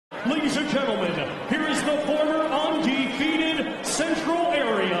Ladies and gentlemen, here is the former undefeated Central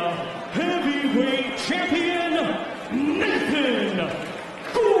Area Heavyweight Champion, Nathan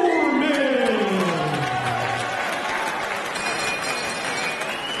Gorman.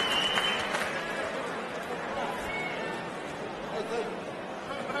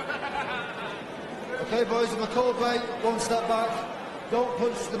 Okay, boys, in the cold bay, one step back. Don't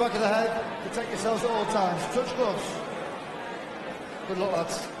punch the back of the head. Protect yourselves at all times. Touch gloves. Good luck,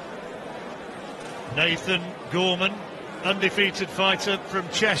 lads. Nathan Gorman, undefeated fighter from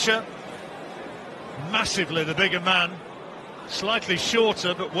Cheshire. Massively the bigger man. Slightly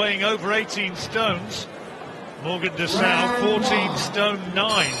shorter, but weighing over 18 stones. Morgan Dessaux, 14 stone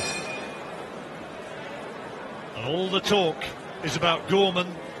 9. And all the talk is about Gorman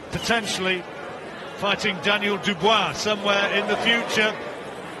potentially fighting Daniel Dubois somewhere in the future,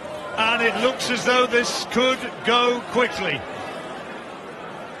 and it looks as though this could go quickly.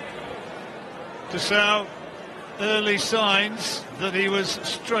 Dessaux, early signs that he was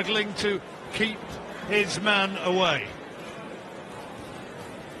struggling to keep his man away.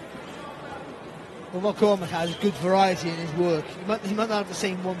 Well, what Gorman has is good variety in his work. He might not have the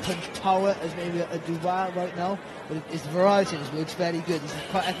same one-punch power as maybe a Dubois right now, but his variety in his work is very good. He's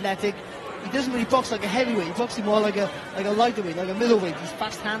quite athletic. He doesn't really box like a heavyweight. He boxes more like a lighterweight, like a middleweight. He's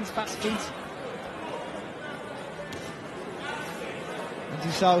fast hands, fast feet. And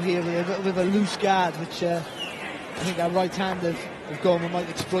Dessaux here with a little bit of a loose guard, which I think that right hand of Gorman might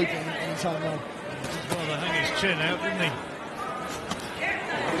exploit any time now. He's rather hang his chin out, didn't he?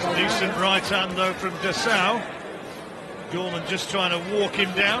 Decent right hand though from Dessaux. Gorman just trying to walk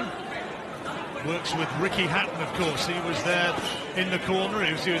him down. Works with Ricky Hatton, of course. He was there in the corner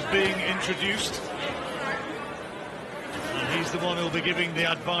as he was being introduced. And he's the one who'll be giving the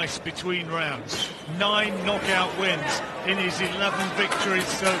advice between rounds. 9 knockout wins in his 11 victories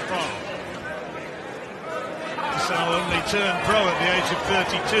so far. Dessaux only turned pro at the age of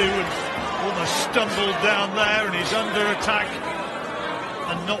 32 and almost stumbled down there, and he's under attack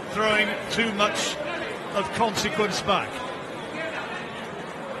and not throwing too much of consequence back.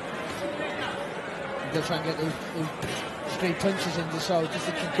 They'll try and get those straight punches in Dessaux just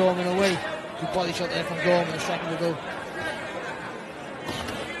to keep Gorman away. Good body shot there from Gorman a second ago.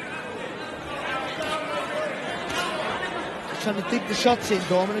 Just trying to dig the shots in,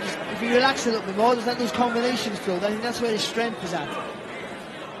 Gorman. If he relaxes a little bit more, just let those combinations flow. I think that's where his strength is at.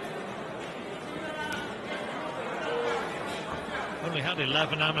 Only had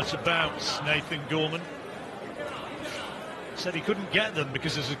 11 amateur bouts, Nathan Gorman. Said he couldn't get them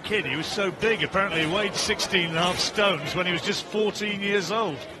because as a kid he was so big. Apparently he weighed 16.5 stones when he was just 14 years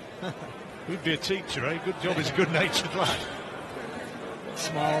old. He'd be a teacher, eh? Good job, he's a good-natured lad.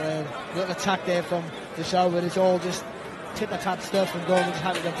 Small little attack there from Dessaux, but it's all just tit-a-tat stuff, and Gorman just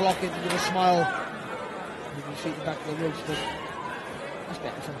having to block it with a smile. You can see the back of the ropes, but that's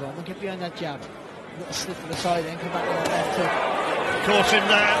better from Gorman. Get behind that jab. A little slip to the side and come back with that left hook. Caught him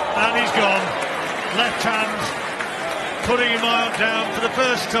there, and he's gone. Left hand. Putting him down for the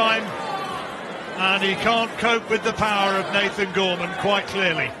first time, and he can't cope with the power of Nathan Gorman quite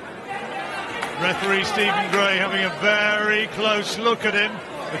clearly. Referee Stephen Gray having a very close look at him.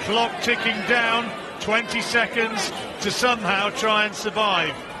 The clock ticking down, 20 seconds to somehow try and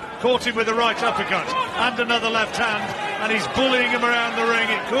survive. Caught him with a right uppercut and another left hand, and he's bullying him around the ring.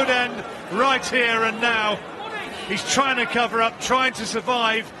 It could end right here and now. He's trying to cover up, trying to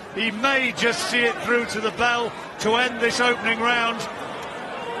survive. He may just see it through to the bell to end this opening round.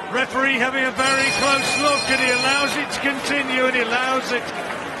 Referee having a very close look, and he allows it to continue, and he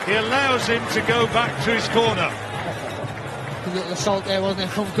allows him to go back to his corner. A little assault there, wasn't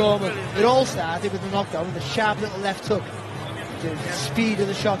it, from Gorman? It all started with the knockdown, with a sharp little left hook. The speed of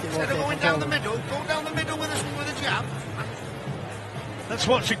the shot it was. Instead of going down the middle, go down the middle with a jab. Let's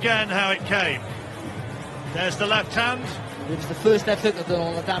watch again how it came. There's the left hand. It was the first left hook that done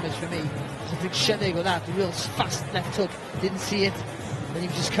all the damage for me. It was a big shot there with that, the real fast left hook. Didn't see it, and he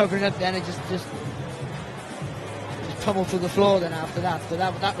was just covering up then. It just pummeled to the floor then after that. So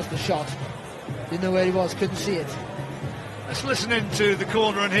that was the shot. Didn't know where he was, couldn't see it. Let's listen into the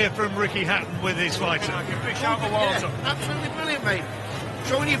corner and hear from Ricky Hatton with his fighter. Yeah, absolutely brilliant, mate.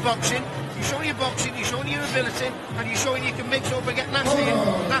 Showing you boxing, you're showing your boxing, you're showing your ability, and you're showing you can mix up and get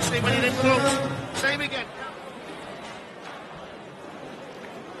nasty when you're in close. Same again.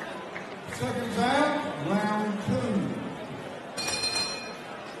 Second round, round 2.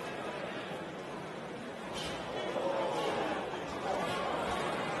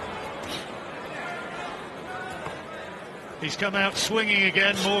 He's come out swinging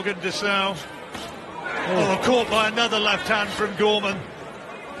again, Morgan Dessaux. Oh, caught by another left hand from Gorman.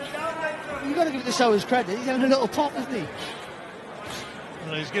 you've got to give Dessaux his credit. He's having a little pop, isn't he?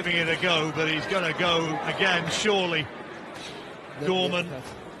 Well, he's giving it a go, but he's going to go again, surely. Gorman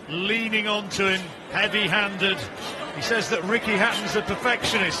leaning onto him, heavy-handed. He says that Ricky Hatton's a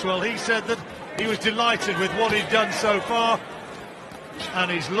perfectionist. Well, he said that he was delighted with what he'd done so far,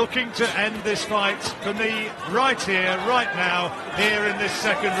 and he's looking to end this fight, for me, right here, right now, here in this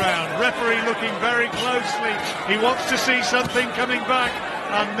second round. Referee looking very closely. He wants to see something coming back,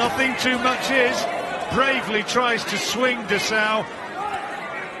 and nothing too much is. Bravely tries to swing Dessaux.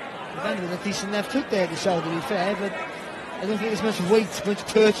 With a decent left hook there, Dessaux, to be fair, but I don't think there's much weight, much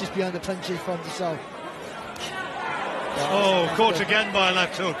purchase behind the punches from Dessaux. Oh, caught again by a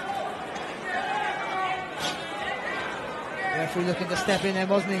left hook. Referee looking to step in there,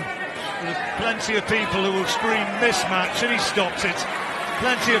 wasn't he? There's plenty of people who will scream mismatch, and he stops it.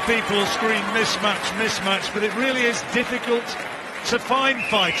 Plenty of people will scream mismatch, mismatch, but it really is difficult to find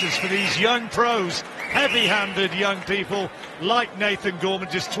fighters for these young pros, heavy-handed young people like Nathan Gorman,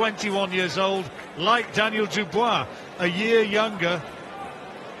 just 21 years old, like Daniel Dubois, a year younger.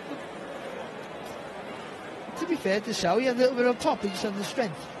 To be fair, Dessaux, he had a little bit of pop, he just had the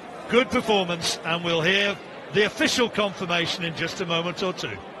strength. Good performance, and we'll hear the official confirmation in just a moment or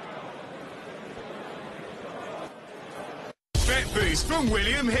two. Bet boost from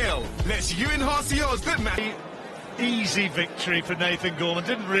William Hill lets you enhance the odds that matter. Easy victory for Nathan Gorman,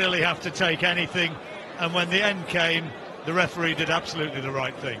 didn't really have to take anything, and when the end came, the referee did absolutely the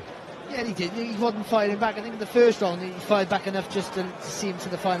right thing. Yeah, he did. He wasn't firing back. I think in the first round he fired back enough just to see him to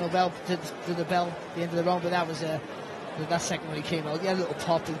the final bell, to the bell at the end of the round, but that was that second when he came out. He had a little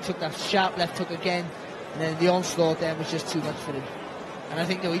pop, he took that sharp left hook again, and then the onslaught there was just too much for him. And I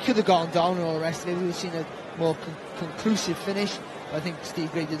think he could have gone down and all the rest of it. We would have seen a more conclusive finish. But I think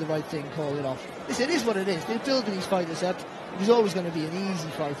Steve Gray did the right thing, called it off. Listen, it is what it is. They're building these fighters up. It was always going to be an easy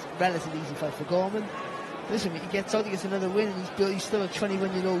fight, relatively easy fight for Gorman. Listen, he gets out, he gets another win, and he's still a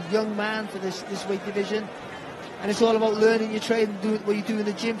 21-year-old young man for this weight division. And it's all about learning your trade and doing what you do in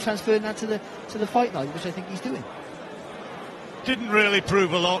the gym, transferring that to the fight night, which I think he's doing. Didn't really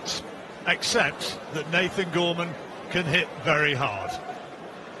prove a lot, except that Nathan Gorman can hit very hard.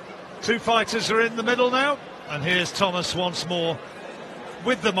 Two fighters are in the middle now, and here's Thomas once more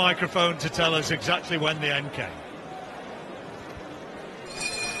with the microphone to tell us exactly when the end came.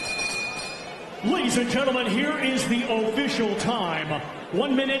 Ladies and gentlemen, here is the official time.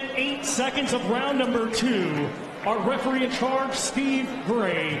 1 minute, 8 seconds of round number 2. Our referee in charge, Steve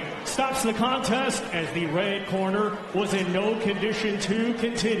Gray, stops the contest as the red corner was in no condition to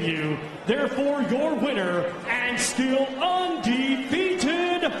continue. Therefore, your winner and still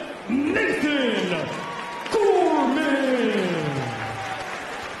undefeated, Nathan Gorman.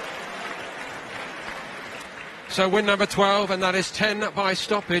 So win number 12, and that is 10 by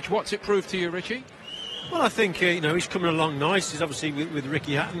stoppage. What's it proved to you, Richie? Well, I think, he's coming along nice. He's obviously with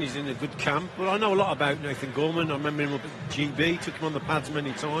Ricky Hatton. He's in a good camp. But I know a lot about Nathan Gorman. I remember him up at GB, took him on the pads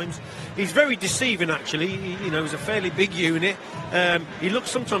many times. He's very deceiving, actually. He's a fairly big unit.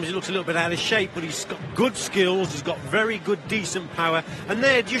 Sometimes he looks a little bit out of shape, but he's got good skills. He's got very good, decent power. And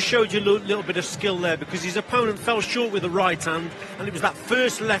there, it just showed you a little bit of skill there, because his opponent fell short with the right hand, and it was that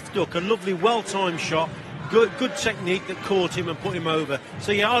first left hook, a lovely, well-timed shot. Good technique that caught him and put him over.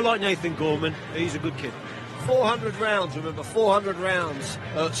 So, yeah, I like Nathan Gorman. He's a good kid. 400 rounds, remember, 400 rounds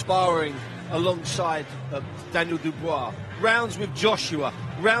sparring alongside Daniel Dubois. Rounds with Joshua,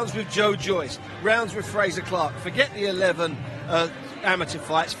 rounds with Joe Joyce, rounds with Fraser Clark. Forget the 11 amateur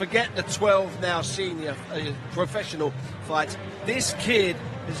fights, forget the 12 now senior professional fights. This kid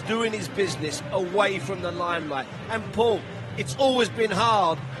is doing his business away from the limelight. And Paul, it's always been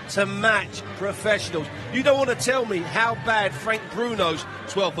hard to match professionals. You don't want to tell me how bad Frank Bruno's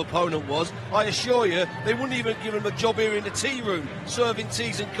 12th opponent was. I assure you, they wouldn't even give him a job here in the tea room, serving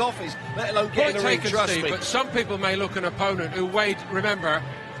teas and coffees, let alone getting a ring, trust me. But some people may look at an opponent who weighed, remember,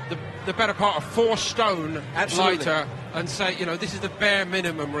 the better part of 4 stone lighter, and say, this is the bare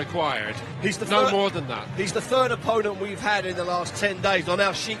minimum required. No more than that. He's the third opponent we've had in the last 10 days on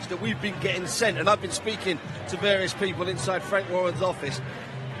our sheets that we've been getting sent, and I've been speaking to various people inside Frank Warren's office.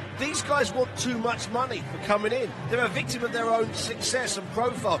 These guys want too much money for coming in. They're a victim of their own success and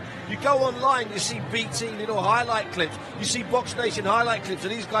profile. You go online, you see BT little highlight clips, you see Box Nation highlight clips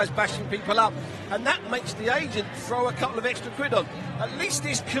of these guys bashing people up, and that makes the agent throw a couple of extra quid on. At least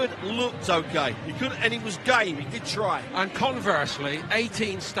this kid looked okay. He could, and he was game. He did try. And conversely,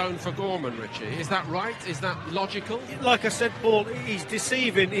 18 stone for Gorman, Richie. Is that right? Is that logical? Like I said, Paul, he's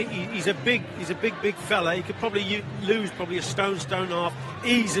deceiving. He's a big fella. He could probably lose a stone and a half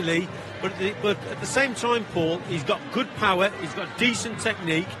easily. But at the same time, Paul, he's got good power. He's got decent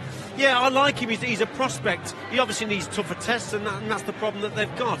technique. Yeah, I like him. He's a prospect. He obviously needs tougher tests, and that's the problem that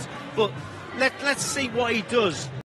they've got. But let's see what he does.